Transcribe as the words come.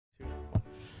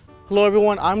Hello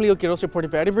everyone, I'm Leo Quiroz reporting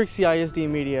for Edinburg CISD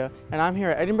Media, and I'm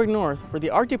here at Edinburg North where the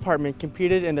art department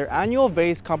competed in their annual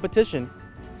VASE competition.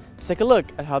 Let's take a look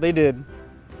at how they did.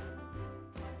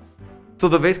 So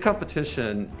the VASE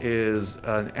competition is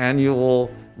an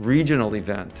annual regional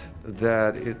event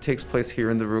that it takes place here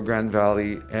in the Rio Grande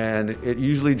Valley, and it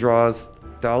usually draws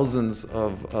thousands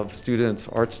of students,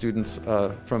 art students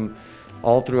from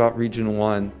all throughout Region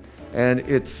 1. And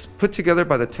it's put together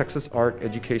by the Texas Art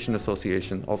Education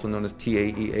Association, also known as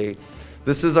TAEA.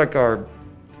 This is like our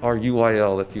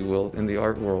UIL, if you will, in the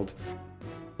art world.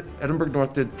 Edinburg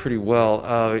North did pretty well.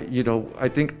 I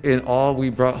think in all we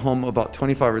brought home about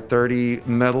 25 or 30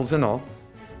 medals in all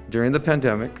during the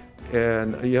pandemic.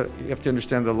 And you have to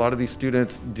understand that a lot of these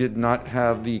students did not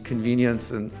have the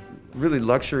convenience and really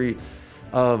luxury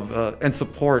of and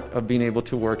support of being able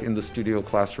to work in the studio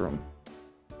classroom.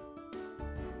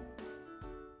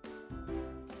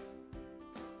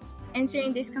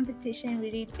 Entering this competition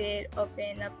really did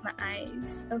open up my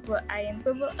eyes of what I am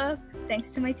capable of,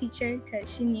 thanks to my teacher,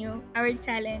 because she knew our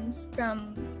talents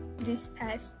from this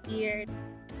past year.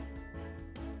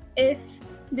 If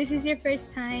this is your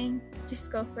first time,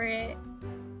 just go for it.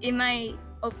 It might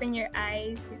open your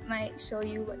eyes, it might show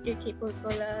you what you're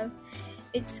capable of.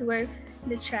 It's worth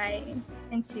the try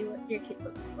and see what you're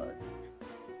capable of.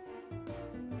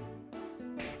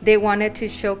 They wanted to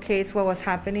showcase what was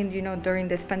happening, during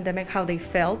this pandemic, how they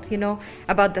felt,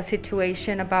 about the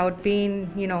situation, about being,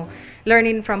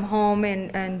 learning from home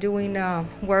and doing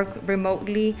work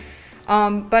remotely.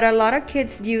 But a lot of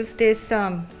kids use this,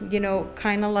 kind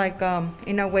of like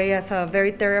in a way as a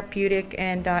very therapeutic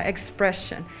and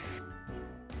expression.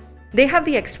 They have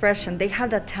the expression, they have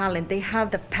the talent, they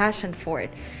have the passion for it.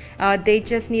 They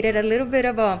just needed a little bit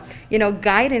of a,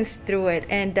 guidance through it,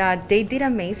 and they did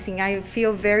amazing. I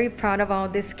feel very proud of all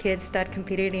these kids that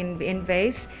competed in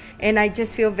VASE, and I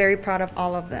just feel very proud of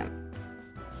all of them.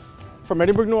 From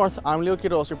Edinburg North, I'm Leo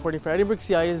Quiroz reporting for Edinburg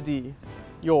CISD,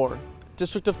 your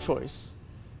district of choice.